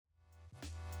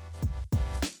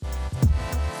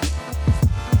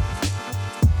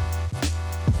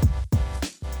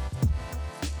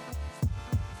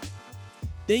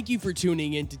Thank you for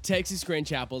tuning in to Texas Grand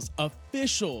Chapel's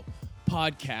official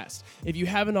podcast. If you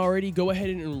haven't already, go ahead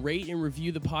and rate and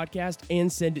review the podcast and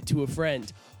send it to a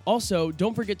friend. Also,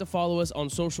 don't forget to follow us on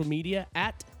social media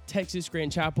at Texas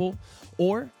Grand Chapel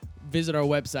or visit our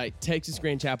website,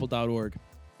 texasgrandchapel.org.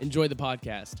 Enjoy the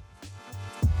podcast.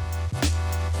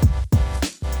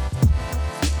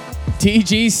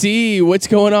 TGC, what's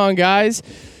going on, guys?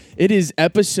 It is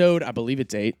episode, I believe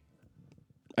it's 8.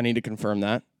 I need to confirm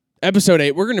that. Episode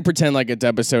 8. We're going to pretend like it's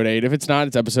episode 8. If it's not,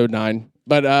 it's episode 9.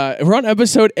 But we're on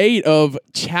episode 8 of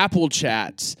Chapel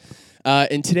Chats.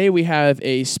 And today we have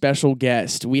a special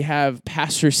guest. We have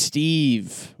Pastor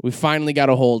Steve. We finally got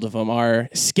a hold of him. Our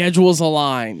schedules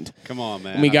aligned. Come on,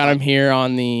 man. And we got him here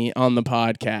on the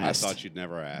podcast. I thought you'd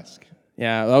never ask.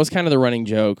 Yeah, that was kind of the running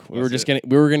joke. We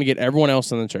were gonna get everyone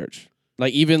else in the church.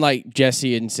 Like even like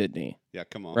Jesse and Sydney. Yeah,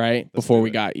 come on. Right? Before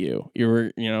we got you.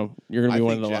 You're gonna be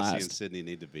one of the Jesse last. Jesse and Sydney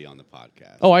need to be on the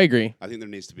podcast. Oh, I agree. I think there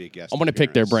needs to be a guest. I'm gonna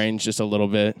pick their brains just a little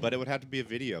bit. But it would have to be a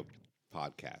video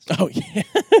podcast. Oh yeah.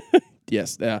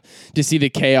 Yes, yeah. To see the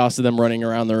chaos of them running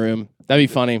around the room. That'd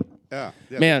be funny. Yeah.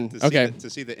 Man, okay. To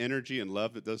see the energy and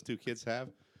love that those two kids have.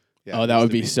 Yeah, oh, that would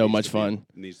be so much fun.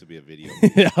 It needs to be a video.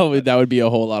 that would be a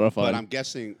whole lot of fun. But I'm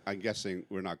guessing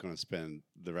we're not going to spend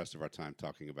the rest of our time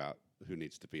talking about who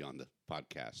needs to be on the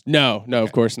podcast. No, okay.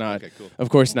 Of course not. Okay, cool. Of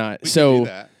course not. We can do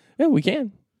that. Yeah, we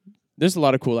can. There's a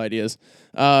lot of cool ideas.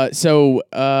 So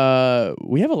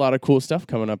we have a lot of cool stuff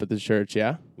coming up at the church,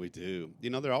 yeah? We do. You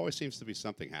know, there always seems to be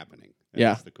something happening.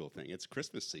 Yeah. That's the cool thing. It's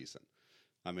Christmas season.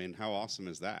 I mean, how awesome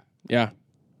is that? Yeah.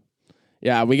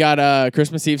 Yeah, we got a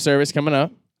Christmas Eve service coming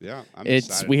up. Yeah, I'm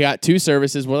excited. We got 2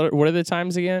 services. What are the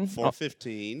times again?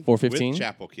 4:15. 4:15 with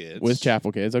Chapel Kids. With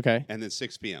Chapel Kids, okay. And then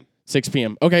 6 p.m. 6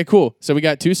 p.m. Okay, cool. So we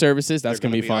got 2 services. That's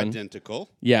going to be fun.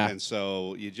 Identical. Yeah. And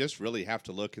so you just really have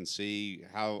to look and see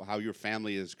how your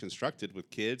family is constructed with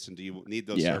kids, and do you need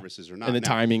those services or not? And the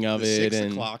timing of it.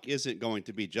 6 o'clock isn't going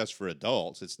to be just for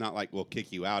adults. It's not like we'll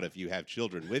kick you out if you have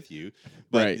children with you,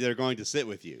 but they're going to sit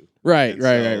with you.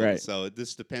 Right. So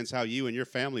this depends how you and your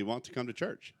family want to come to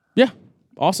church. Yeah.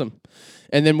 Awesome.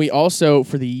 And then we also,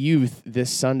 for the youth, this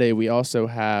Sunday, we also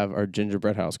have our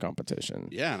gingerbread house competition.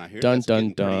 Yeah, and I hear dun,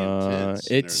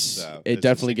 that's dun. It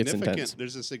definitely gets intense.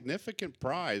 There's a significant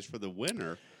prize for the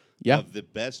winner of the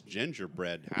best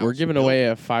gingerbread house. We're giving away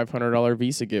a $500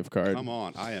 Visa gift card. Come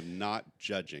on. I am not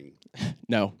judging.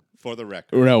 No. For the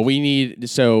record. No,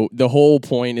 so the whole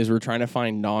point is we're trying to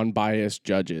find non-biased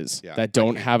judges that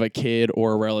don't have a kid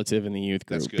or a relative in the youth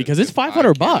group. Because it's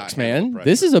 $500, man.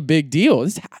 This is a big deal.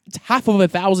 It's half of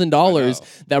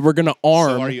 $1,000 that we're going to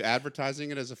arm. So are you advertising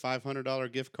it as a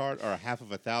 $500 gift card or a half of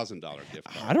 $1,000 gift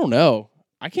card? I don't know.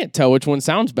 I can't tell which one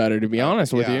sounds better, to be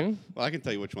honest with you. Well, I can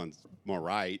tell you which one's more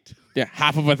right. Yeah,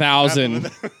 half of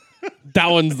 $1,000.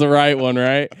 That one's the right one,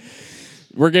 right?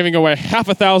 We're giving away half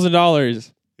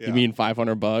 $1,000. Yeah. You mean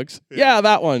 $500? Yeah,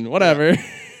 that one. Whatever.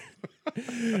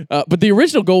 Yeah. But the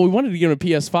original goal, we wanted to give him a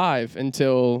PS5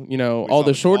 until all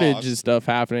the shortage stuff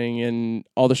happening and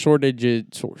all the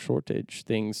shortage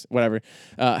things, whatever,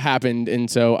 happened. And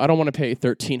so I don't want to pay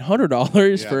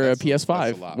 $1,300 for a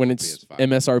PS5 when it's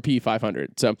MSRP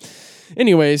 $500. So,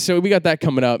 anyways, so we got that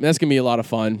coming up. That's gonna be a lot of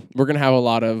fun. We're gonna have a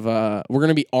lot of. We're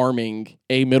gonna be arming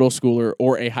a middle schooler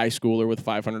or a high schooler with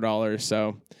 $500.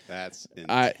 So. That's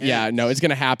it's going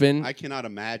to happen. I cannot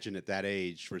imagine at that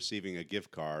age receiving a gift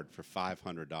card for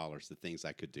 $500, the things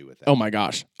I could do with that. Oh my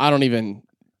gosh. I don't even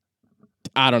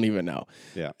know.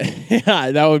 Yeah.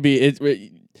 Yeah, that would be it.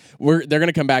 They're going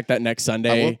to come back that next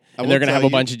Sunday and they're going to have a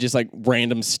bunch of just like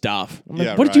random stuff. I'm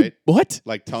like, what?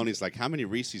 Like Tony's like, how many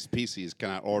Reese's Pieces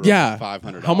can I order for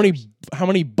 $500? How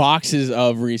many boxes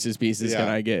of Reese's Pieces can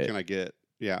I get?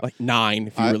 Yeah, like 9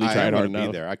 if you really tried hard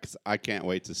enough. Be there. I can't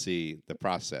wait to see the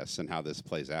process and how this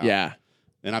plays out. Yeah,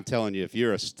 and I'm telling you, if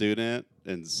you're a student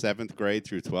in 7th grade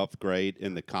through 12th grade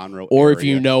in the Conroe or area, if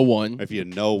you know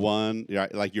one,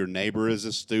 like your neighbor is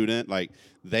a student, like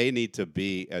they need to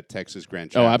be at Texas Grand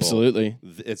Chapel. Oh, absolutely.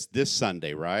 It's this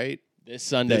Sunday, right? This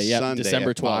Sunday,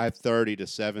 December 12th. 5:30 to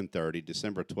 7:30,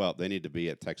 December 12th. They need to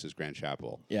be at Texas Grand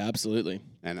Chapel. Yeah, absolutely.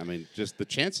 And I mean, just the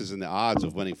chances and the odds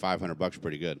of winning $500 are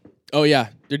pretty good. Oh yeah,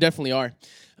 there definitely are.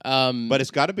 But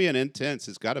it's got to be an intense.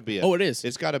 It's got to be. It is.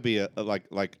 It's got to be a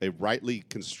rightly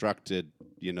constructed,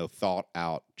 thought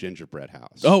out gingerbread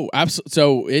house. Oh, absolutely.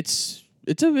 So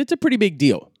it's a pretty big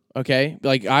deal. Okay,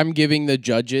 like I'm giving the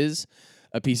judges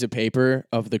a piece of paper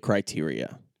of the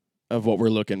criteria of what we're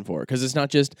looking for, because it's not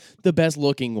just the best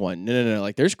looking one. No.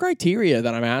 Like there's criteria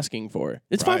that I'm asking for.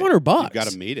 It's $500. You got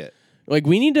to meet it. Like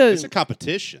we need to. It's a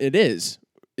competition. It is.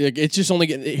 It's just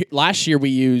only last year we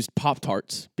used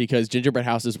Pop-Tarts because gingerbread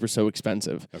houses were so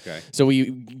expensive. Okay. So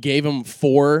we gave them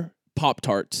 4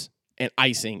 Pop-Tarts and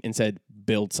icing and said,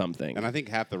 build something. And I think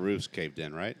half the roofs caved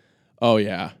in, right? Oh,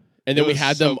 yeah. And then we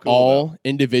had them cool, all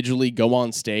individually go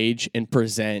on stage and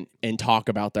present and talk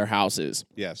about their houses.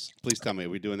 Yes. Please tell me, are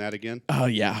we doing that again? Oh,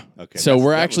 yeah. Okay. So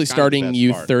we're that actually was kind of the starting best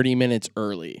you part. 30 minutes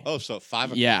early. Oh, so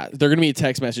 5 o'clock. Yeah. They're going to be a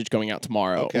text message going out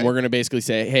tomorrow. Okay. And we're going to basically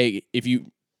say, hey, if you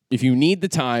need the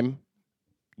time,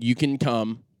 you can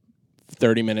come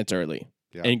 30 minutes early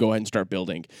and go ahead and start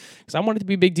building. Because I want it to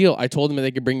be a big deal. I told them that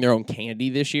they could bring their own candy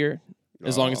this year.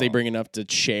 As long as they bring enough to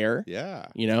share. Yeah.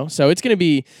 You know? So it's gonna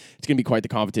be quite the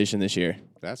competition this year.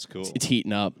 That's cool. It's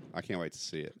heating up. I can't wait to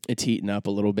see it. It's heating up a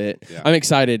little bit. Yeah. I'm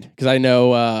excited because I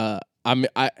know I'm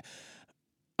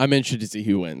interested to see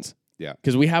who wins. Yeah.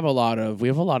 Because we have a lot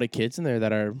of kids in there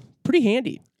that are pretty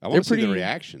handy. I want to see the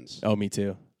reactions. Oh, me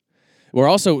too. We're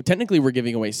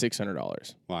giving away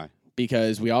 $600. Why?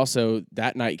 Because we also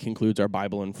that night concludes our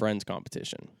Bible and Friends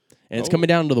competition. And it's coming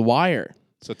down to the wire.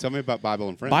 So tell me about Bible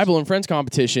and Friends. Bible and Friends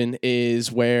competition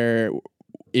is where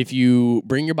if you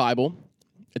bring your Bible,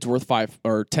 it's worth 5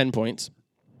 or 10 points.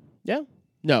 Yeah.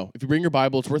 No, if you bring your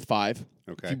Bible, it's worth 5.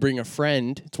 Okay. If you bring a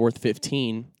friend, it's worth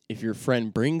 15. If your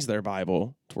friend brings their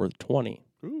Bible, it's worth 20.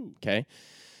 Ooh. Okay.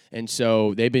 And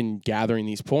so they've been gathering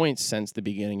these points since the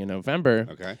beginning of November.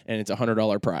 Okay. And it's a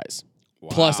 $100 prize. Wow.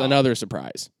 Plus another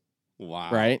surprise. Wow.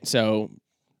 Right? So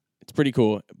it's pretty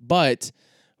cool. But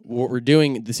what we're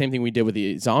doing, the same thing we did with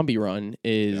the zombie run,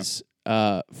 is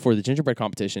for the gingerbread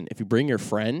competition, if you bring your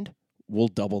friend, we'll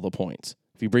double the points.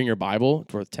 If you bring your Bible,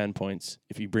 it's worth 10 points.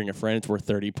 If you bring a friend, it's worth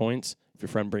 30 points. If your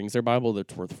friend brings their Bible,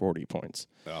 it's worth 40 points.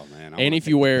 Oh, man. And if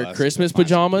you wear Christmas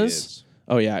pajamas,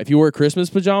 if you wear Christmas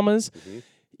pajamas,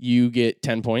 you get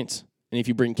 10 points. And if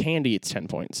you bring candy, it's 10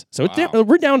 points. So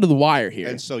we're down to the wire here.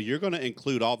 And so you're going to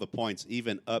include all the points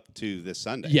even up to this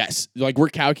Sunday. Yes. Like we're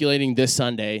calculating this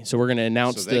Sunday. So we're going to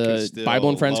announce the Bible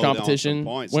and Friends competition.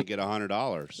 Points and get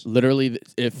 $100. Literally,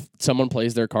 if someone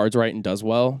plays their cards right and does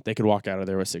well, they could walk out of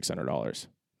there with $600.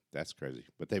 That's crazy.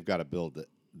 But they've got to build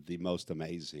the most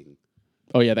amazing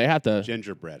Oh yeah, they have to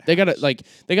gingerbread house.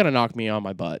 They gotta knock me on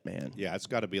my butt, man. Yeah, it's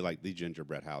got to be like the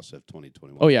gingerbread house of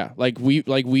 2021. Oh yeah,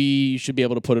 we should be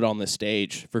able to put it on the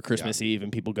stage for Christmas Eve,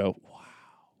 and people go, "Wow."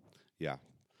 Yeah,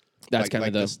 that's kind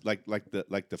of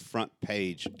the front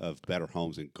page of Better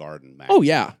Homes and Garden magazine. Oh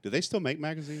yeah, do they still make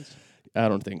magazines? I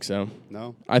don't think so.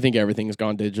 No, I think everything's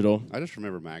gone digital. I just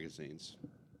remember magazines.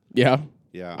 Yeah,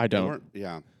 yeah, I don't.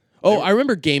 Yeah. Oh, I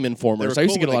remember Game Informers. I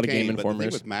used to get a lot of Game Informers. But the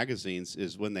thing with magazines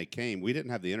is when they came, we didn't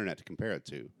have the internet to compare it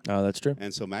to. Oh, that's true.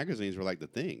 And so magazines were like the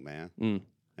thing, man. Mm.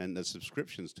 And the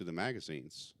subscriptions to the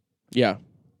magazines,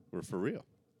 were for real.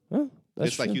 Oh, that's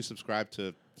it's like you subscribe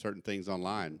to certain things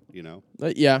online, you know.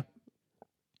 Yeah,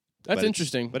 that's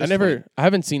interesting. But I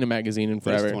haven't seen a magazine in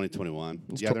forever. It's 2021.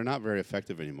 They're not very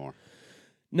effective anymore.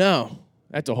 No.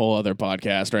 That's a whole other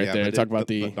podcast right there. Talk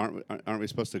about aren't we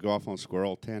supposed to go off on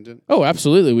squirrel tangent? Oh,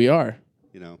 absolutely, we are.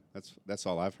 You know, that's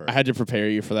all I've heard. I had to prepare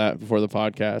you for that before the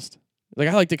podcast. Like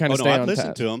I like to kind of stay on. I've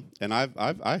listened to them, and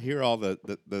I hear all the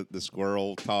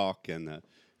squirrel talk and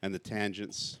the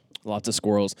tangents. Lots of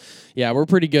squirrels. Yeah, we're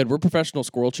pretty good. We're professional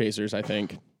squirrel chasers, I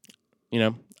think. You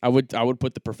know, I would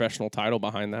put the professional title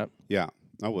behind that. Yeah,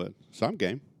 I would. So I'm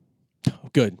game.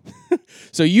 Good.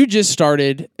 So you just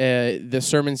started the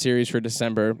sermon series for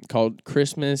December called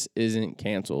Christmas Isn't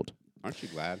Canceled. Aren't you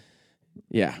glad?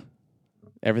 Yeah.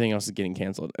 Everything else is getting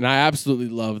canceled. And I absolutely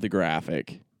love the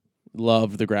graphic.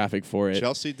 Love the graphic for it.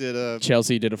 Chelsea did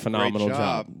a phenomenal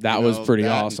job. That you was know, pretty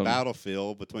that awesome. And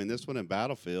Battlefield, between this one and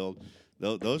Battlefield,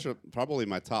 those are probably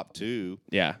my top two.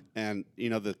 Yeah. And you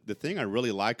know the thing I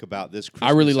really like about this Christmas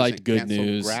I really liked Good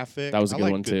News graphic. That was a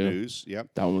good one Good too. News. Yep.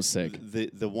 That one was sick.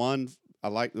 The one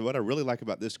what I really like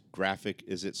about this graphic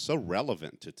is it's so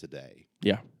relevant to today.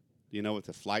 Yeah. You know, with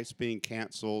the flights being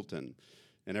canceled and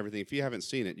everything. If you haven't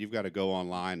seen it, you've got to go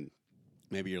online.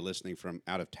 Maybe you're listening from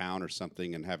out of town or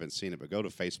something and haven't seen it, but go to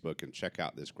Facebook and check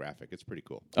out this graphic. It's pretty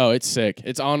cool. Oh, it's sick.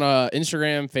 It's on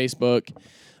Instagram, Facebook.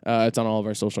 It's on all of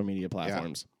our social media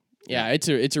platforms. Yeah, it's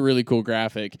a really cool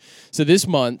graphic. So this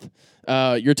month,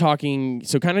 you're talking.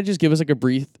 So kind of just give us like a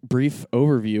brief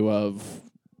overview of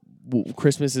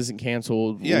Christmas Isn't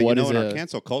Canceled. Yeah, in our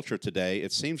cancel culture today,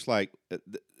 it seems like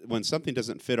when something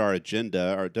doesn't fit our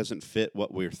agenda or it doesn't fit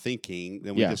what we're thinking,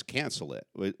 then we just cancel it.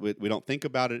 We don't think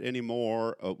about it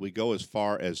anymore. We go as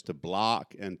far as to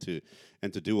block and to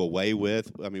do away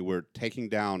with. I mean, we're taking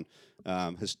down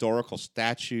historical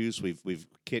statues. We've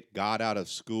kicked God out of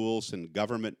schools and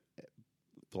government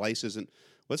places, and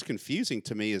what's confusing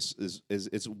to me is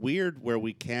it's weird where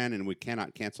we can and we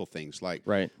cannot cancel things. Like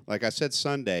I said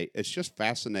Sunday, it's just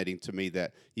fascinating to me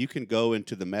that you can go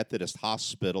into the Methodist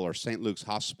Hospital or St. Luke's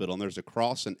Hospital and there's a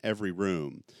cross in every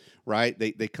room. Right?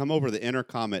 They come over the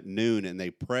intercom at noon and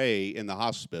they pray in the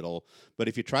hospital, but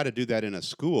if you try to do that in a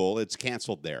school, it's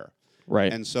canceled there.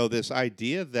 Right. And so this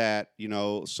idea that,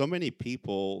 so many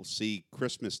people see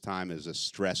Christmas time as a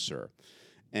stressor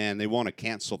and they want to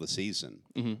cancel the season.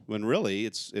 When really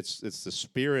it's the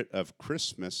spirit of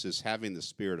Christmas is having the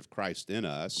spirit of Christ in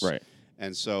us. Right.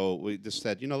 And so we just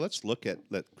said, let's look at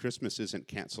that Christmas isn't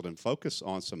canceled and focus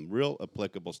on some real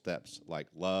applicable steps like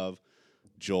love,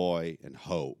 joy, and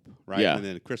hope, right? Yeah. And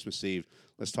then Christmas Eve,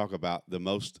 let's talk about the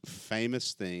most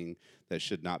famous thing that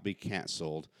should not be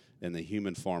canceled in the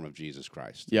human form of Jesus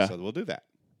Christ. Yeah. So we'll do that.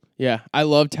 Yeah. I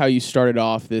loved how you started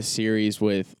off this series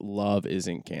with love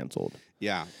isn't canceled.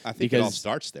 Yeah. I think it all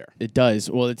starts there. It does.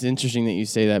 Well, it's interesting that you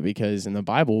say that because in the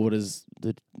Bible, what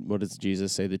does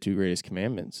Jesus say the two greatest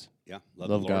commandments? Yeah. Love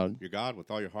the Lord, God. Your God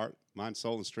with all your heart, mind,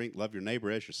 soul, and strength. Love your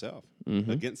neighbor as yourself.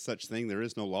 Against such thing, there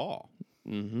is no law.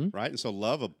 Right? And so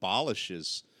love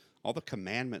abolishes all the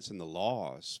commandments and the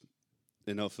laws.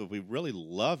 If we really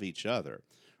love each other,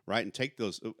 right, and take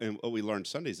those, and what we learned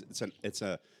Sundays, it's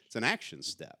an action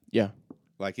step. Yeah.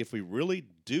 Like if we really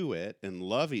do it and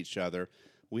love each other,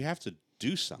 we have to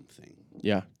do something.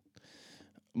 Yeah.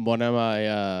 One of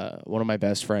my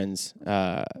best friends,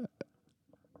 I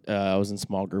was in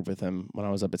small group with him when I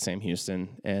was up at Sam Houston,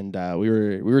 and we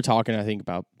were talking, I think,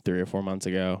 about 3 or 4 months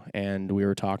ago, and we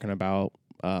were talking about.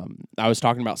 I was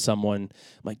talking about someone.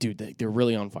 I'm like, dude, they're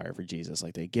really on fire for Jesus.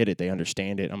 Like, they get it, they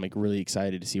understand it. I'm like really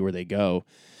excited to see where they go.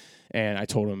 And I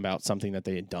told him about something that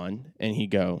they had done, and he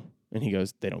goes,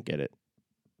 they don't get it.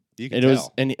 You can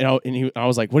tell. I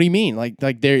was like, what do you mean? Like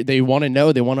they want to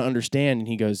know, they want to understand. And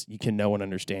he goes, you can know and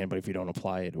understand, but if you don't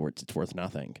apply it, or it's worth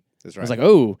nothing. That's right. I was like,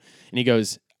 oh, and he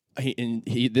goes.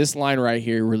 This line right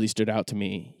here really stood out to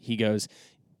me. He goes,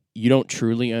 you don't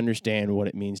truly understand what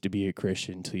it means to be a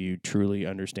Christian until you truly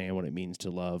understand what it means to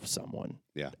love someone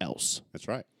else. That's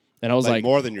right. And I was like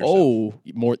more than yourself. Oh,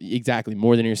 more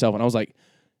than yourself. And I was like,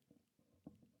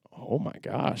 oh my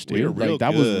gosh, dude. We are real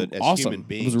that good was as awesome. human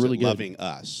beings it was really at good. loving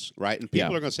us, right? And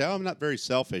people are going to say, oh, I'm not very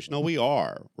selfish. No, we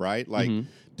are, right? Like,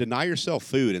 deny yourself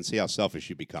food and see how selfish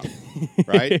you become,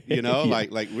 right?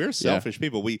 Like we're selfish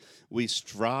people. We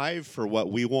strive for what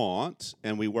we want,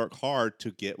 and we work hard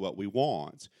to get what we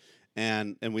want,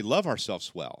 and we love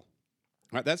ourselves well,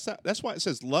 right? That's why it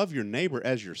says love your neighbor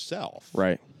as yourself,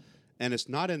 right? And it's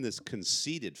not in this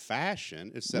conceited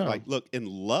fashion. It's that like, look, in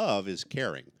love is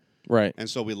caring, right? And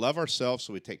so we love ourselves,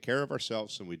 so we take care of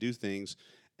ourselves, and we do things.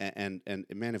 And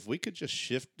man, if we could just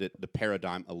shift the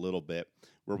paradigm a little bit,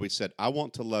 where we said, I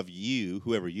want to love you,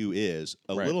 whoever you is,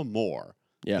 a little more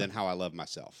than how I love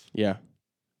myself. Yeah,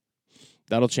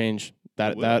 that'll change.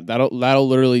 That'll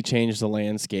literally change the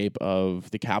landscape of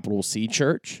the capital C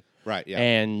church, right? Yeah,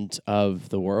 and of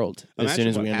the world. As soon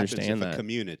as we understand that, a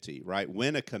community, right?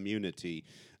 When a community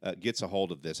gets a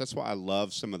hold of this. That's why I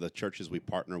love some of the churches we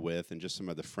partner with and just some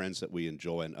of the friends that we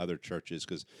enjoy in other churches.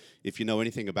 Because if you know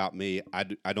anything about me,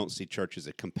 I don't see church as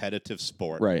a competitive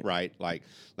sport, right? Like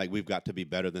we've got to be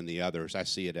better than the others. I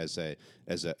see it as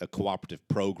a cooperative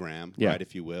program, right,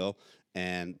 if you will.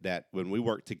 And that when we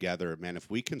work together, man,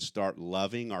 if we can start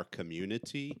loving our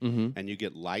community and you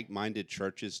get like-minded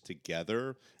churches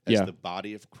together as the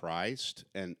body of Christ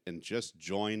and just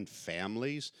join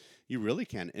families, you really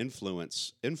can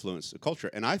influence the culture.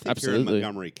 And I think here in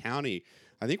Montgomery County,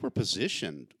 I think we're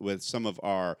positioned with some of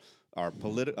our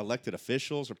elected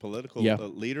officials or political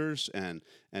leaders and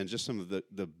just some of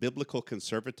the biblical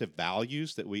conservative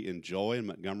values that we enjoy in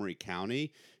Montgomery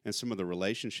County and some of the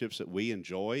relationships that we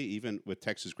enjoy even with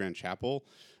Texas Grand Chapel.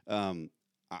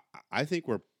 I think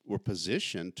we're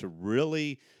positioned to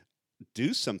really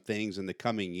do some things in the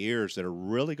coming years that are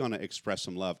really going to express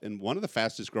some love in one of the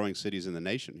fastest growing cities in the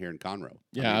nation here in Conroe.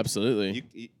 Yeah,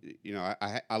 absolutely.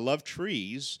 I love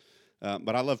trees,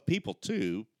 but I love people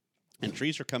too. And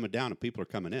trees are coming down and people are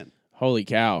coming in. Holy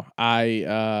cow.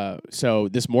 So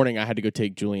this morning I had to go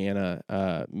take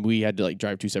Juliana. We had to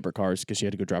drive 2 separate cars because she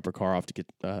had to go drop her car off to get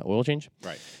oil change.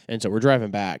 Right. And so we're driving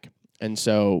back. And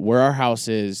so where our house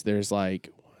is, there's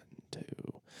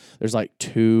there's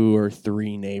 2 or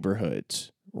 3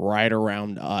 neighborhoods right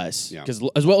around us. Because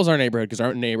as well as our neighborhood, because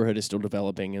our neighborhood is still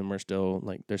developing and we're still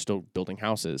they're still building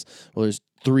houses. Well, there's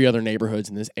 3 other neighborhoods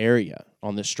in this area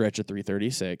on this stretch of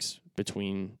 336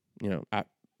 between at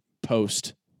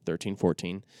post 13,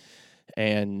 14.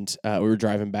 And we were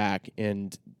driving back,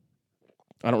 and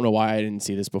I don't know why I didn't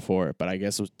see this before, but I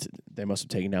guess they must have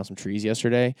taken down some trees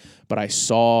yesterday. But I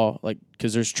saw, like,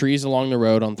 because there's trees along the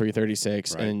road on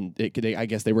 336, Right. and I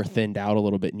guess they were thinned out a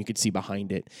little bit, and you could see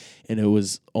behind it. And it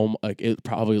was like it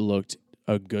probably looked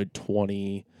a good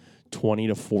 20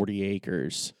 to 40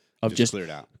 acres of just cleared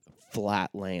out.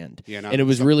 Flat land. Yeah, and it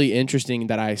was really interesting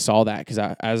that I saw that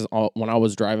because when I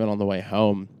was driving on the way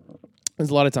home, there's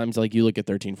a lot of times like you look at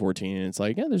 1314 and it's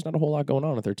like, yeah, there's not a whole lot going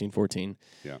on in 1314.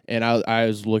 Yeah. And I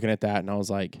was looking at that and I was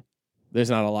like, there's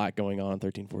not a lot going on in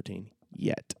 1314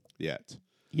 yet. I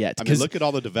mean, look at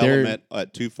all the development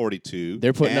at 242.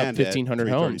 They're putting up 1,500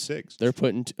 homes. They're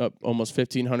putting up almost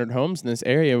 1,500 homes in this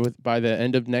area by the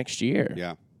end of next year.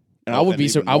 Yeah. And I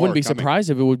wouldn't be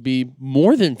surprised if it would be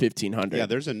more than 1,500. Yeah,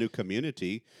 there's a new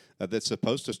community that's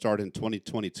supposed to start in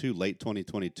 2022, late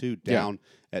 2022, down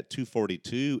at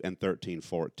 242 and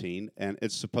 1314, and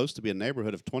it's supposed to be a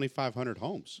neighborhood of 2,500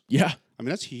 homes. Yeah, I mean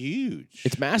that's huge.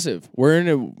 It's massive.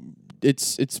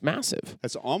 It's massive.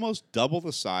 That's almost double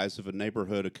the size of a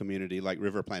neighborhood, a community like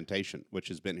River Plantation, which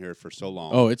has been here for so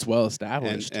long. Oh, it's well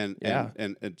established. And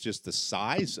just the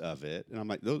size of it. And I'm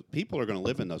like, those people are going to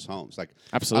live in those homes. Like,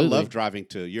 absolutely. I love driving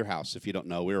to your house. If you don't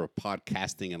know, we were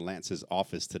podcasting in Lance's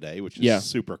office today, which is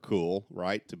super cool,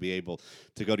 right? To be able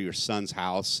to go to your son's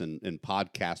house and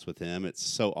podcast with him. It's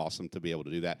so awesome to be able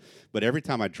to do that. But every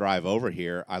time I drive over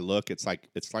here, I look, it's like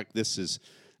this is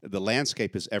the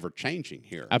landscape is ever changing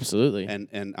here. Absolutely.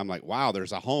 And I'm like, wow,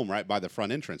 there's a home right by the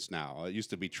front entrance now. It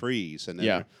used to be trees. And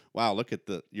then wow, look at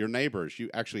your neighbors. You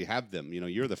actually have them. You know,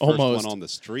 you're the first one on the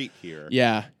street here.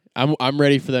 Yeah. I'm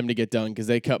ready for them to get done because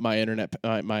they cut my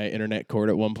internet cord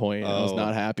at one point. And I was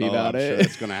not happy about it. I'm sure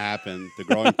it's going to happen. The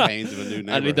growing pains of a new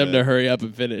neighborhood. I need them to hurry up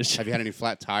and finish. Have you had any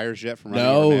flat tires yet from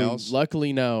running your nails?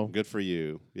 Luckily, no. Good for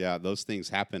you. Yeah, those things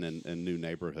happen in new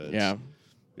neighborhoods. Yeah.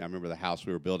 I remember the house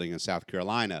we were building in South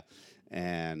Carolina,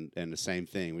 and the same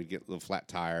thing. We'd get little flat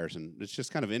tires, and it's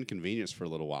just kind of inconvenience for a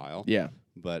little while. Yeah.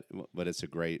 But it's a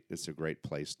great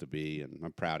place to be, and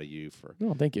I'm proud of you for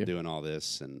thank you. doing all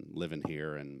this and living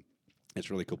here, and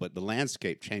it's really cool. But the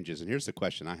landscape changes, and here's the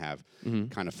question I have,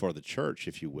 kind of for the church,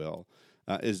 if you will,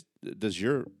 does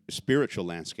your spiritual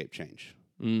landscape change?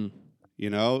 You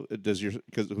know,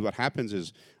 because what happens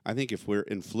is, I think if we're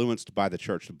influenced by the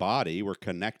church body, we're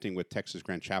connecting with Texas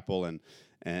Grand Chapel and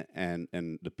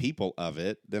the people of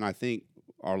it, then I think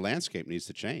our landscape needs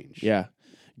to change. Yeah.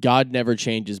 God never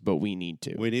changes, but we need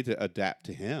to. We need to adapt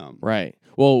to Him. Right.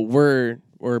 Well, we're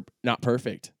not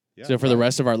perfect. Yeah, so for the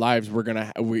rest of our lives,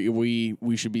 we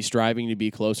should be striving to be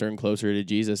closer and closer to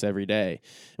Jesus every day.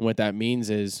 And what that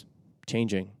means is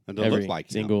changing and to every look like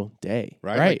single him. day.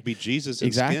 Right? Like be Jesus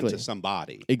and skin to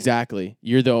somebody. Exactly.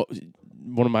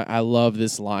 I love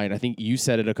this line. I think you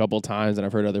said it a couple times, and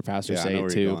I've heard other pastors say it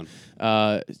too.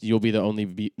 You'll be the only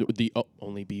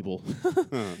Bible.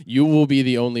 You will be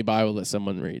the only Bible that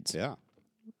someone reads. Yeah.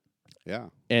 Yeah.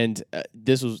 And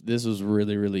this was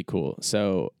really, really cool.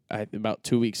 So about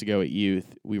 2 weeks ago at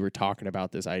youth, we were talking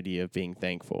about this idea of being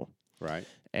thankful. Right.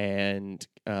 And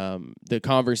the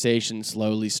conversation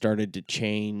slowly started to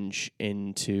change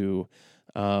into,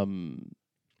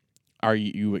 are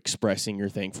you expressing your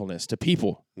thankfulness to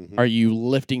people? Mm-hmm. Are you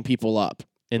lifting people up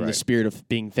in the spirit of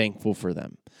being thankful for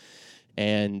them?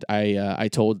 And I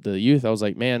told the youth, I was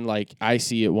like, man, like I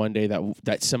see it one day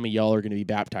that some of y'all are going to be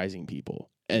baptizing people.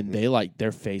 And they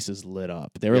their faces lit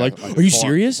up. They were like, are you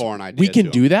serious? We can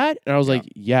do that? And I was like,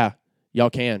 yeah. Y'all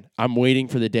can. I'm waiting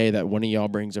for the day that one of y'all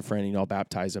brings a friend and y'all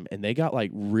baptize them. And they got like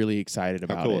really excited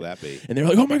about it. How cool would that be? And they were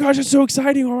like, oh my gosh, it's so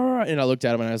exciting. And I looked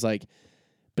at them and I was like,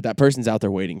 but that person's out there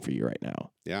waiting for you right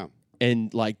now. Yeah.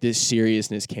 And like this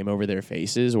seriousness came over their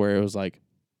faces where it was like,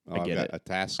 I get it. A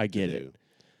task I get it.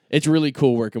 It's really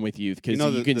cool working with youth because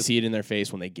you can see it in their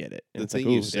face when they get it. And the thing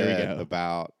you said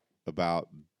about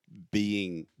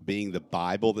being the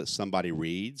Bible that somebody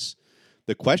reads,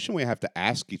 the question we have to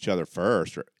ask each other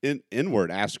first, or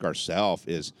inward ask ourselves,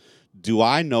 is, do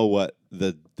I know what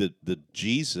the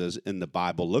Jesus in the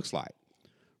Bible looks like?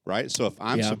 Right? So if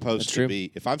I'm supposed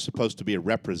to be a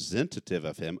representative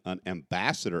of Him, an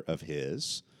ambassador of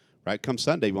His, right? Come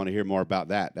Sunday, you want to hear more about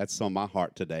that. That's on my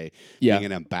heart today, being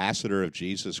an ambassador of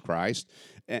Jesus Christ.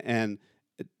 And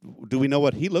do we know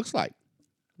what He looks like?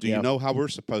 Do you know how we're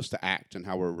supposed to act and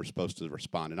how we're supposed to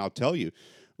respond? And I'll tell you,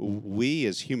 we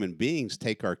as human beings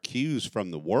take our cues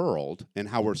from the world and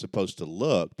how we're supposed to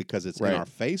look because it's in our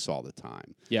face all the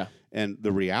time. Yeah. And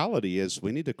the reality is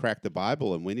we need to crack the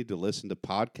Bible and we need to listen to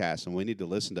podcasts and we need to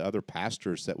listen to other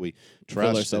pastors that we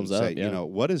trust and say, you know,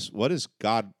 what is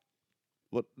God,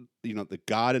 the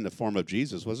God in the form of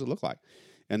Jesus, what does it look like?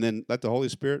 And then let the Holy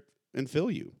Spirit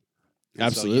infill you. And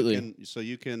Absolutely. So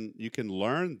you can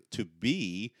learn to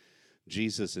be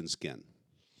Jesus in skin.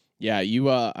 Yeah,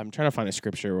 I'm trying to find a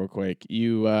scripture real quick.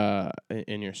 You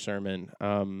in your sermon,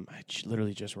 I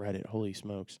literally just read it. Holy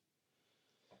smokes.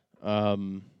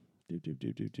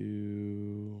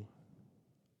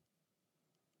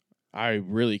 I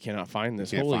really cannot find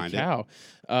this. Can't Holy find cow.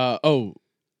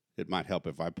 It might help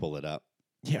if I pull it up.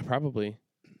 Yeah, probably.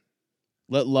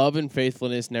 Let love and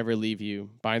faithfulness never leave you.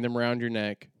 Bind them around your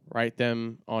neck. Write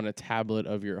them on a tablet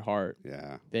of your heart.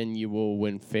 Yeah. Then you will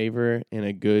win favor and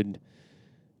a good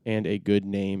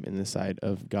name in the sight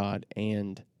of God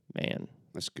and man.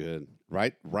 That's good.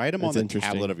 Write them on the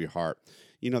tablet of your heart.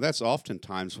 That's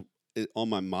oftentimes on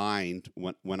my mind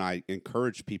when I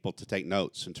encourage people to take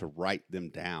notes and to write them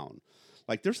down.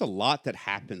 Like, there's a lot that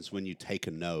happens when you take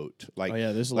a note. Like,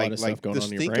 there's a lot of stuff going on in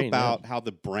your brain. Think about how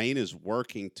the brain is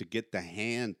working to get the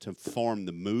hand to form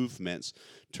the movements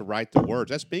to write the words.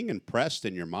 That's being impressed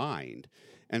in your mind.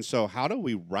 And so how do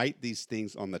we write these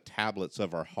things on the tablets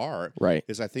of our heart? Right.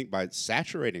 Is, I think, by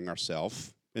saturating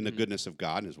ourselves in the goodness of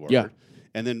God and His Word. Yeah.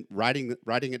 And then writing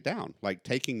it down, like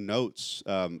taking notes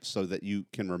so that you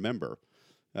can remember.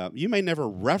 You may never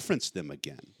reference them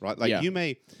again, right? Like you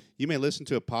may listen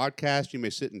to a podcast, you may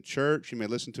sit in church, you may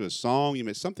listen to a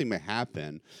song, something may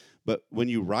happen, but when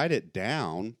you write it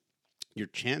down, your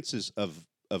chances of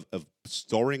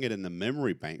storing it in the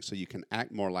memory bank so you can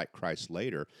act more like Christ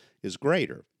later is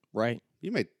greater. Right.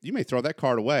 You may throw that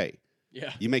card away.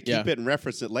 Yeah. You may keep it and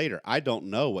reference it later. I don't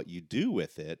know what you do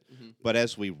with it, but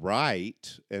as we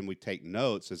write and we take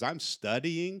notes, as I'm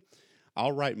studying,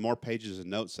 I'll write more pages of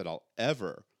notes that I'll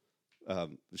ever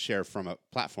share from a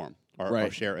platform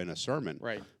or share in a sermon.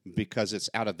 Right. Because it's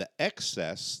out of the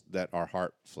excess that our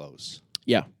heart flows.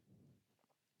 Yeah.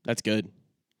 That's good.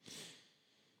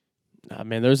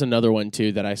 Man, there's another one,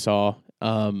 too, that I saw.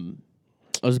 It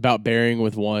was about bearing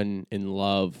with one in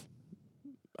love.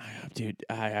 Dude,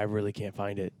 I really can't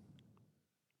find it.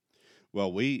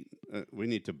 Well, we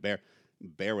need to bear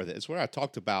with it. It's where I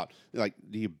talked about, like,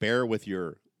 do you bear with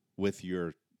your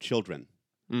children?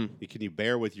 Can you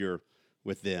bear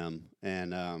with them?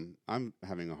 And I'm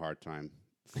having a hard time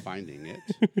finding it.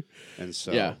 And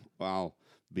so I'll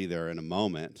be there in a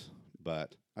moment.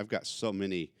 But I've got so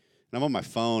many, and I'm on my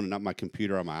phone and not my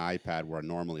computer, on my iPad where I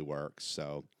normally work.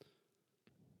 So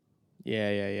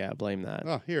yeah. Blame that.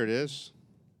 Oh, here it is.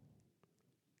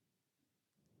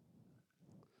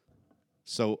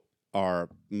 So are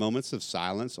moments of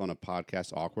silence on a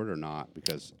podcast awkward or not?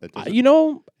 Because it doesn't.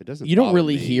 It doesn't. You don't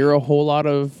really hear a whole lot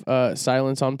of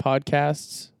silence on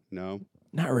podcasts. No,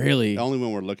 not really. Only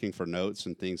when we're looking for notes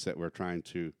and things that we're trying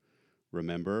to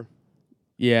remember.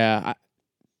 Yeah,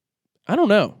 I don't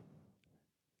know.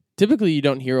 Typically, you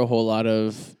don't hear a whole lot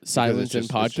of silence in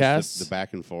podcasts. It's just the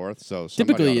back and forth. So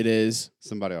typically, it is.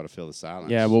 Somebody ought to fill the silence.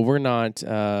 Yeah, well, we're not.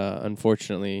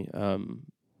 Unfortunately,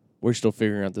 we're still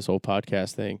figuring out this whole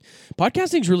podcast thing.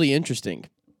 Podcasting's really interesting.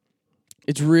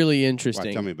 It's really interesting.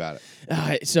 Why, tell me about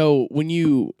So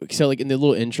it. so like in the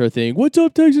little intro thing, what's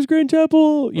up, Texas Grand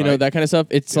Chapel? You know, that kind of stuff.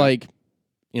 It's like,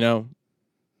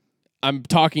 I'm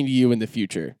talking to you in the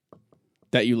future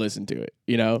that you listen to it,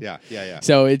 Yeah.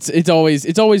 So it's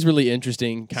always really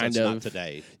interesting, kind of. Not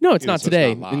today. No, it's not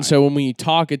today. And so when we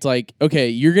talk, it's like, okay,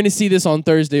 you're going to see this on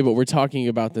Thursday, but we're talking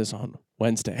about this on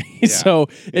Wednesday. So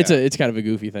it's kind of a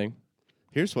goofy thing.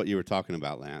 Here's what you were talking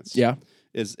about, Lance. Yeah.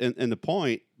 And the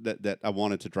point that I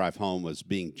wanted to drive home was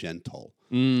being gentle,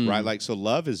 right? Like, so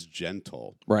love is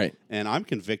gentle. Right. And I'm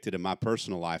convicted in my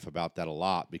personal life about that a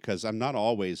lot because I'm not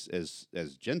always as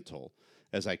gentle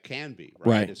as I can be,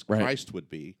 right? As Christ would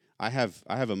be. I have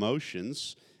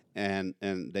emotions and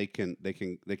they can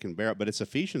bear it, but it's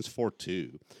Ephesians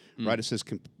 4:2, right? It says,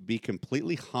 be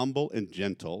completely humble and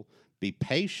gentle, be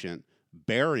patient,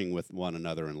 bearing with one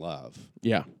another in love.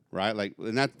 Yeah. Right, like,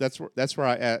 and that's where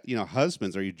I,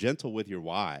 husbands, are you gentle with your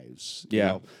wives?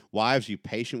 Yeah. Wives, you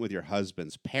patient with your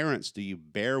husbands. Parents, do you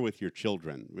bear with your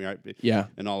children? Right. Yeah.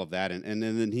 And all of that, and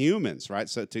then humans, right?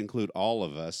 So to include all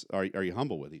of us, are you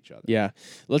humble with each other? Yeah.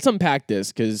 Let's unpack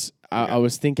this because I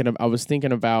was thinking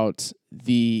about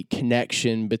the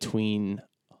connection between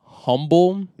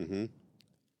humble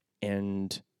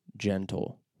and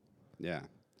gentle. Yeah.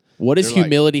 What does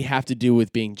humility have to do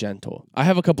with being gentle? I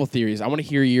have a couple theories. I want to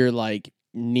hear your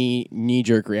knee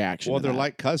jerk reaction. Well, they're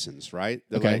like cousins, right?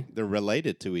 They're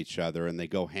related to each other and they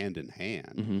go hand in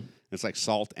hand. It's like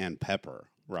salt and pepper,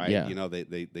 right? Yeah. You know,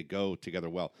 they go together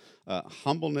well.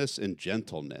 Humbleness and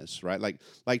gentleness, right?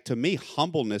 Like to me,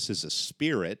 humbleness is a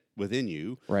spirit within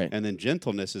you, Right. and then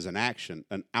gentleness is an action,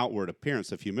 an outward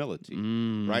appearance of humility,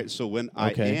 right? So when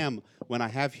Okay. when I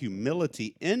have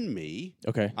humility in me,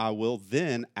 Okay. I will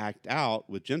then act out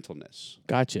with gentleness,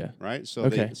 Gotcha. right? So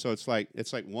Okay. so it's like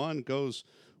one goes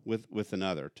with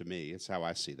another. To me, it's how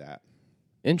I see that.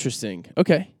 Interesting.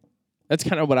 Okay. That's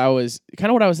kind of what I was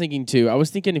thinking too. I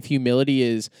was thinking if humility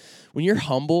is when you're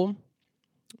humble,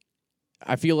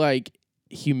 I feel like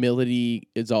humility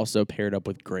is also paired up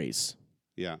with grace.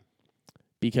 Yeah.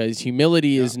 Because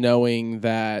humility is knowing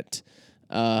that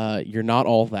you're not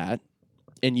all that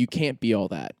and you can't be all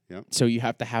that. Yep. So you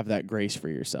have to have that grace for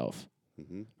yourself.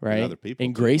 Mm-hmm. Right? And other people.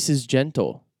 And grace is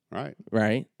gentle. Right.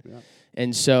 Right? Yeah.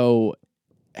 And so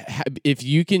if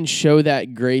you can show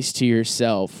that grace to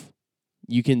yourself,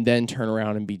 you can then turn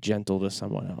around and be gentle to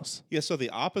someone else. Yeah, so the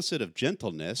opposite of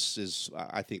gentleness is,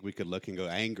 I think we could look and go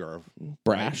anger.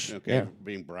 Brash. Right? Okay, Yeah.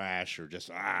 being brash or just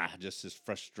this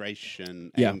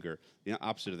frustration, Yeah. anger. You know,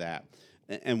 opposite of that.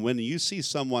 And when you see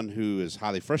someone who is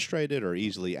highly frustrated or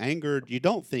easily angered, you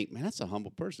don't think, man, that's a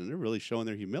humble person. They're really showing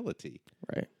their humility.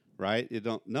 Right. Right? You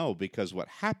don't know, because what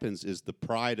happens is the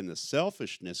pride and the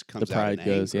selfishness comes The pride out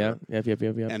in goes, anger. yeah.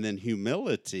 Yep. And then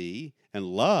humility and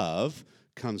love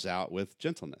comes out with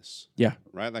gentleness. Yeah.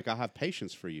 Right? Like, I'll have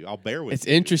patience for you. I'll bear with It's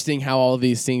you. interesting how all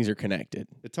these things are connected.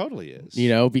 It totally is. You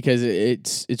know, because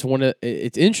it's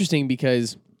interesting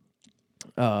because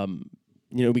we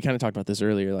kind of talked about this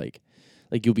earlier, like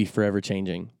you'll be forever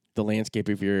changing. The landscape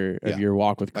of your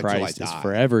walk with Until I Christ is die.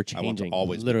 forever I want to changing.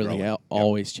 always be Literally growing.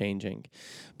 always changing.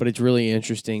 But it's really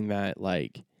interesting that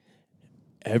like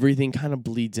everything kind of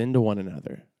bleeds into one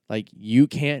another. Like you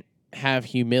can't have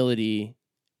humility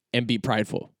and be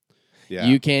prideful. Yeah.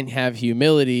 You can't have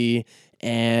humility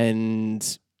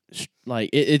and like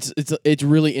it's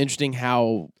really interesting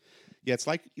how Yeah, it's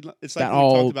like that when we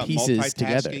all talked about pieces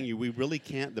multitasking. together. We really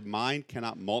can't. The mind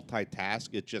cannot multitask.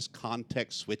 It just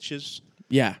context switches.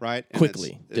 Yeah, Right. And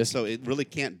quickly. so it really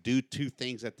can't do two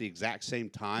things at the exact same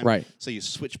time. Right. So you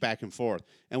switch back and forth,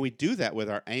 and we do that with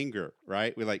our anger.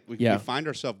 Right. We find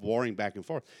ourselves warring back and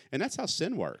forth, and that's how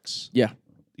sin works. Yeah.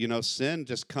 You know, sin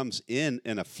just comes in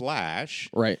a flash.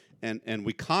 Right. And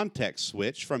we context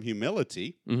switch from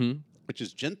humility, which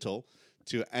is gentle,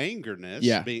 to angerness.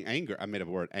 Yeah. Being anger. I made up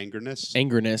a word. Angerness.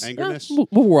 Angerness.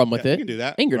 We'll run with Yeah, it. you can do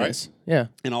that, Angerness. Yeah.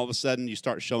 And all of a sudden, you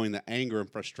start showing the anger and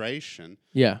frustration.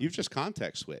 Yeah. You've just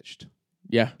context switched.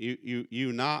 Yeah.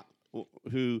 You not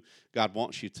who God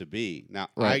wants you to be. Now,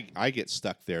 Right. I get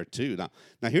stuck there too.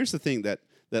 Now here's the thing that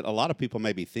a lot of people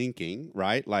may be thinking,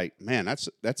 right? Like, man,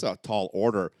 that's a tall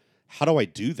order. How do I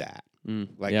do that?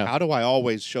 How do I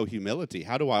always show humility?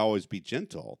 How do I always be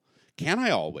gentle? Can I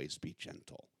always be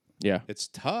gentle? Yeah. It's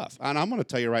tough. And I'm going to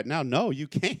tell you right now, no, you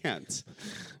can't.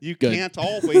 You Good. can't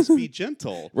always be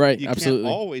gentle. Right, You absolutely.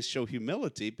 can't always show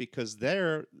humility, because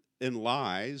therein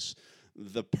lies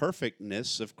the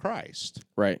perfectness of Christ,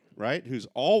 Right. right? Who's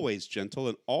always gentle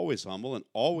and always humble and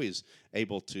always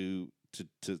able to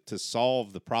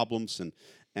solve the problems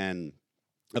and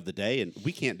of the day. And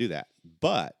we can't do that.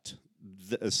 But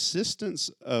the assistance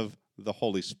of the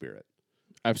Holy Spirit,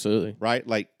 Absolutely. right?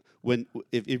 Like,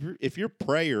 if your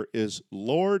prayer is,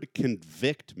 Lord,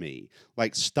 convict me,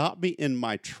 like stop me in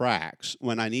my tracks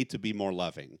when I need to be more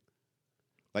loving,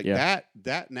 like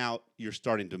that now you're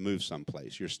starting to move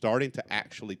someplace. You're starting to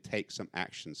actually take some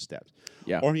action steps.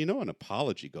 Yeah. Or an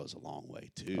apology goes a long way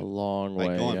too. A long like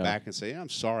way. going back and saying, I'm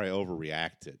sorry I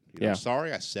overreacted. I'm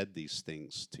sorry I said these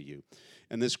things to you.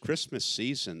 And this Christmas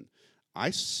season, I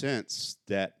sense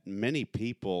that many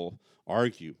people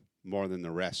argue more than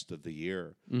the rest of the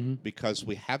year, because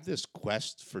we have this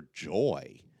quest for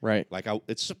joy. Right. Like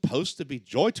it's supposed to be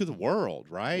joy to the world,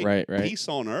 right? Right. Peace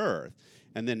on earth.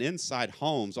 And then inside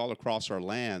homes all across our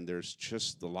land, there's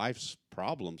just the life's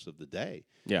problems of the day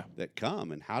that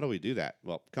come. And how do we do that?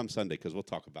 Well, come Sunday, because we'll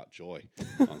talk about joy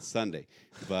on Sunday.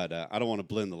 But I don't want to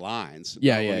blend the lines. I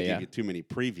don't want to give you too many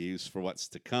previews for what's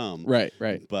to come. Right.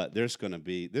 But this is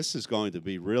going to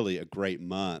be really a great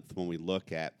month when we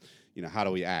look at, how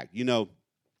do we act?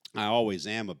 I always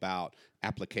am about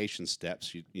application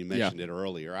steps. You mentioned it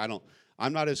earlier.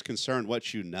 I'm not as concerned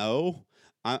what you know.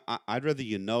 I'd rather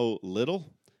you know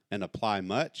little and apply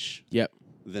much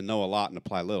than know a lot and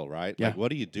apply little, right? Yeah. Like,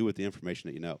 what do you do with the information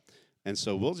that you know? And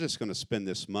so we're just going to spend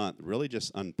this month really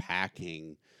just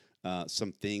unpacking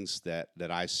some things that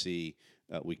I see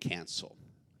we cancel.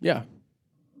 Yeah.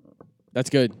 That's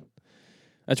good.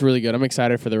 That's really good. I'm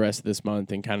excited for the rest of this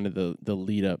month and kind of the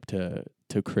lead up to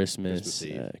Christmas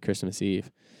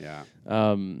Eve.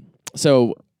 Yeah.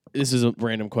 So This is a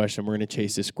random question. We're going to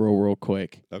chase this squirrel real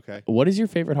quick. Okay. What is your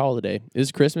favorite holiday?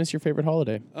 Is Christmas your favorite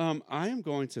holiday? I am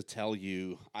going to tell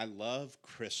you, I love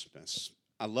Christmas.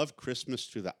 I love Christmas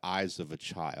through the eyes of a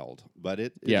child, but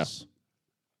it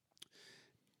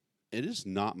is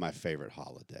not my favorite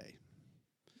holiday.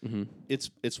 Mm-hmm.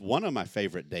 It's one of my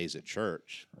favorite days at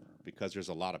church because there's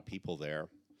a lot of people there.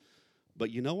 But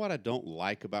you know what I don't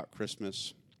like about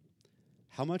Christmas?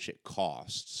 How much it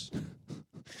costs.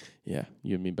 Yeah,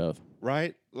 you and me both.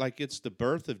 Right? Like it's the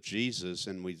birth of Jesus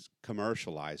and we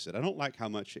commercialize it. I don't like how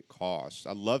much it costs.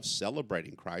 I love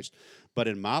celebrating Christ, but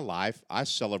in my life, I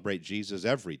celebrate Jesus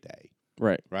every day.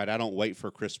 Right. Right? I don't wait for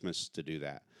Christmas to do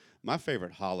that. My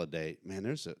favorite holiday, man,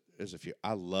 there's a few.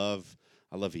 I love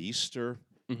Easter,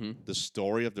 the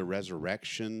story of the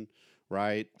resurrection,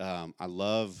 right? I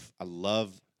love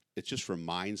it just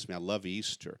reminds me. I love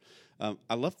Easter.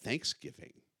 I love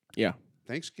Thanksgiving. Yeah.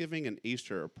 Thanksgiving and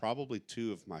Easter are probably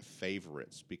two of my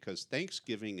favorites because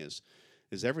Thanksgiving is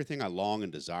everything I long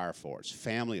and desire for. It's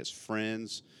family, it's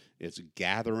friends, it's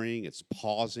gathering, it's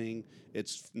pausing.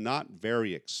 It's not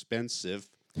very expensive,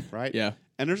 right? Yeah.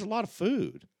 And there's a lot of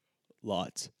food.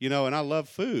 Lots. And I love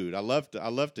food. I love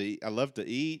to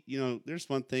eat. There's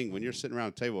one thing when you're sitting around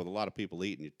a table with a lot of people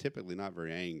eating, you're typically not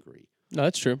very angry. No,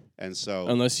 that's true. And so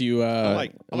unless you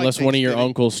unless one of your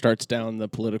uncles starts down the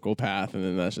political path, and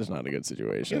then that's just not a good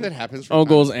situation. Yeah, that happens.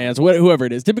 Uncles, aunts, whoever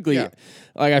it is. Typically, like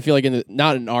I feel like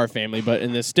not in our family, but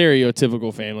in the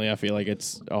stereotypical family, I feel like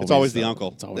it's always the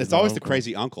uncle. It's always the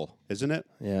crazy uncle, isn't it?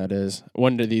 Yeah, it is.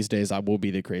 One of these days, I will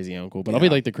be the crazy uncle, but I'll be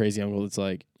like the crazy uncle that's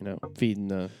like feeding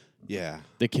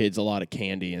the kids a lot of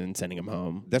candy and then sending them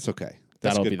home. That's okay.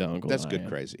 That'll be the uncle. That's good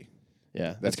crazy.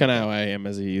 Yeah, that's kind of how I am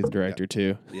as a youth director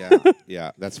too.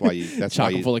 Yeah. That's why you. That's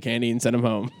chock them full of candy and send them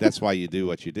home. That's why you do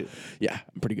what you do. Yeah,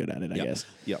 I'm pretty good at it, I guess.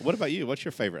 Yeah. What about you? What's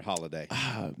your favorite holiday?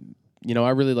 I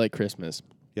really like Christmas.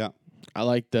 Yeah. I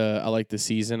like the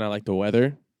season. I like the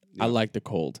weather. Yeah. I like the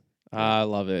cold. I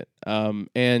love it.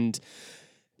 And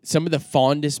some of the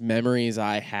fondest memories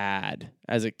I had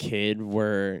as a kid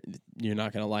were, you're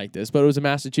not going to like this, but it was in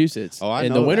Massachusetts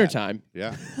in the wintertime.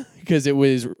 Yeah. Because it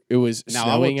was now,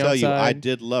 I will tell outside. you, I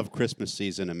did love Christmas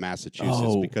season in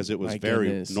Massachusetts because it was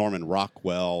very Norman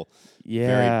Rockwell.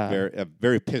 Yeah.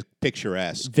 Very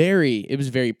picturesque. It was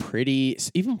very pretty.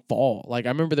 Even fall. Like, I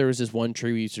remember there was this one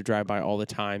tree we used to drive by all the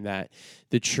time that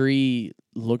the tree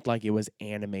looked like it was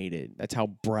animated. That's how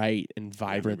bright and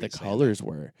vibrant the colors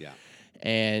were. Yeah.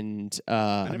 And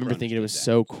I remember thinking it was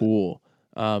so cool.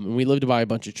 And we lived by a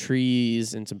bunch of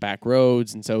trees and some back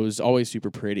roads, and so it was always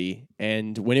super pretty.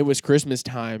 And when it was Christmas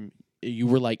time, you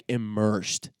were like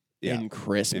immersed in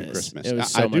Christmas. It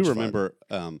was so I much do remember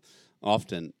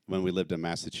often when we lived in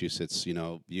Massachusetts,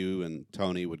 you and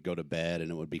Tony would go to bed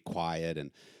and it would be quiet and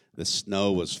the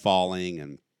snow was falling,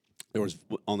 and there was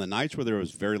on the nights where there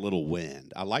was very little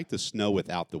wind. I like the snow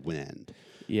without the wind.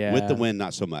 Yeah. With the wind,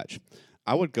 not so much.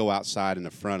 I would go outside in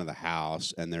the front of the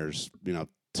house, and there's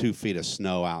 2 feet of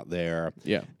snow out there.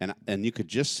 Yeah. And you could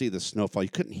just see the snowfall. You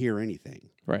couldn't hear anything.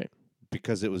 Right.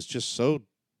 Because it was just so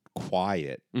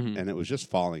quiet and it was just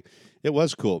falling. It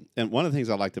was cool. And one of the things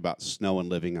I liked about snow and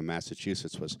living in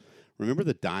Massachusetts was, remember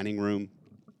the dining room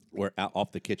where out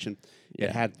off the kitchen?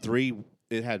 Yeah.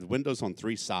 It had windows on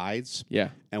 3 sides. Yeah.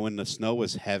 And when the snow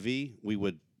was heavy, we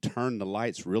would turn the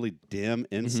lights really dim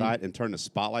inside and turn the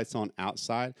spotlights on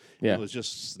outside. Yeah. It was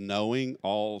just snowing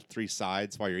all 3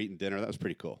 sides while you're eating dinner. That was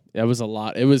pretty cool. It was a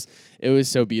lot. It was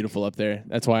so beautiful up there.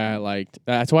 That's why I like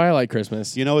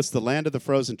Christmas. It's the land of the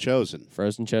frozen chosen.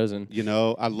 Frozen chosen.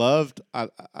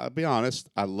 I'll be honest,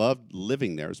 I loved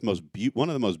living there. It's one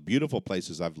of the most beautiful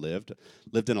places I've lived.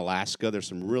 Lived in Alaska. There's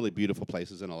some really beautiful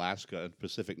places in Alaska and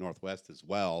Pacific Northwest as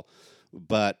well.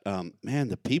 But man,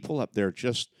 the people up there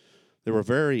they were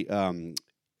very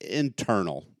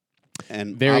internal,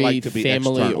 and very I like to be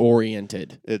family external.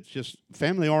 Oriented. It's just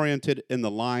family oriented in the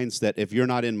lines that if you're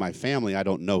not in my family, I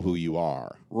don't know who you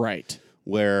are. Right.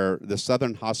 Where the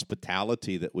Southern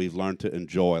hospitality that we've learned to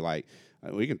enjoy, like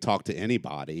we can talk to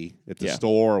anybody at the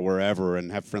store or wherever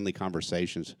and have friendly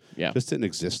conversations. Yeah. Just didn't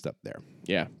exist up there.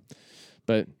 Yeah.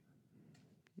 But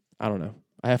I don't know.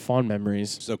 I have fond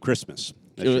memories. So Christmas.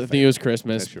 I think it was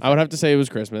Christmas. I would have to say it was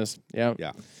Christmas. Yeah.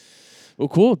 Yeah. Well,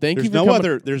 cool. Thank you for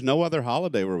coming. There's no other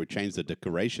holiday where we change the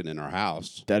decoration in our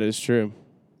house. That is true.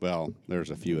 Well, there's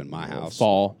a few in my house.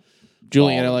 Fall.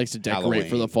 Juliana likes to decorate Halloween.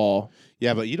 for the fall.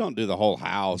 Yeah, but you don't do the whole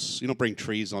house. You don't bring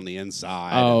trees on the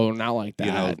inside. Oh, not like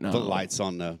that. The lights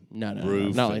on the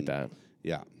roof. Not like that.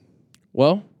 Yeah.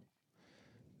 Well,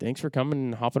 thanks for coming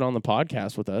and hopping on the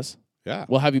podcast with us. Yeah.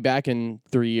 We'll have you back in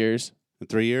 3 years. In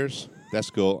 3 years? That's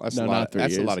cool. That's No, a not lot. 3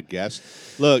 That's years. a lot of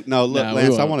guests. Look,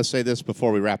 Lance. I want to say this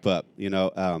before we wrap up.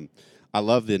 I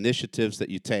love the initiatives that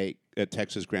you take at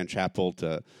Texas Grand Chapel,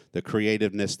 to the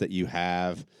creativeness that you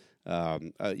have.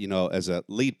 As a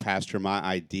lead pastor, my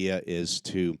idea is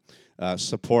to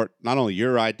support not only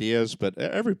your ideas but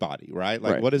everybody. Right?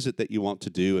 Like, what is it that you want to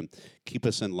do, and keep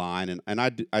us in line. And I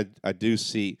do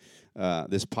see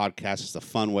this podcast as a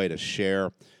fun way to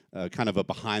share. Kind of a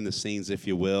behind the scenes, if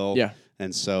you will. Yeah.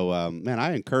 And so,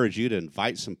 I encourage you to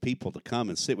invite some people to come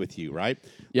and sit with you, right?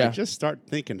 Yeah. Like, just start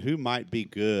thinking who might be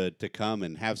good to come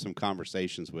and have some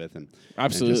conversations with, and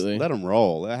absolutely and just let them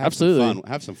roll. Have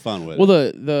some fun with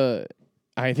it. Well,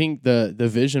 I think the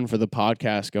vision for the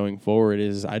podcast going forward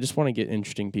is I just want to get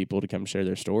interesting people to come share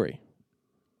their story.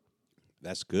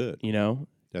 That's good.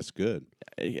 That's good.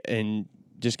 And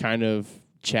just kind of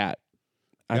chat.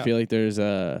 I feel like there's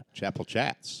Chapel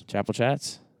Chats.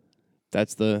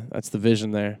 That's the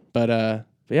vision there. But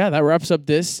yeah, that wraps up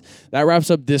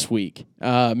this week.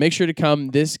 Make sure to come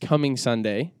this coming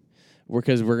Sunday,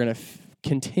 because we're gonna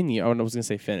continue. I was gonna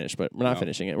say finish, but we're not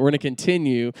finishing it. We're gonna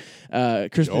continue.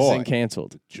 Christmas isn't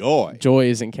canceled. Joy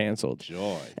isn't canceled.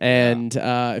 And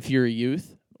if you're a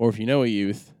youth, or if you know a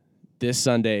youth, this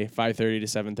Sunday, 5:30 to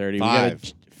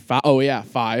 7:30.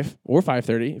 5 or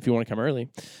 5:30 if you want to come early.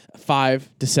 5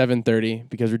 to 7:30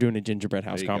 because we're doing a gingerbread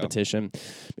house competition.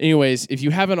 Anyways, if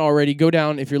you haven't already, go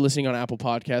down. If you're listening on Apple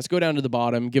Podcasts, go down to the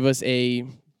bottom, give us a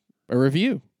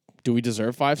review. Do we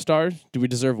deserve 5 stars? Do we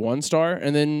deserve 1 star?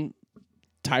 And then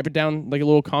type it down, like a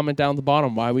little comment down at the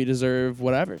bottom, why we deserve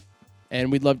whatever. And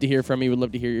we'd love to hear from you. We'd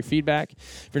love to hear your feedback.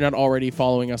 If you're not already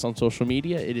following us on social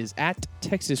media, it is at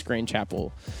Texas Grand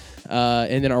Chapel.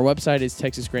 And then our website is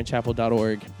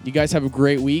texasgrandchapel.org. You guys have a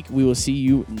great week. We will see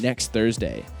you next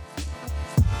Thursday.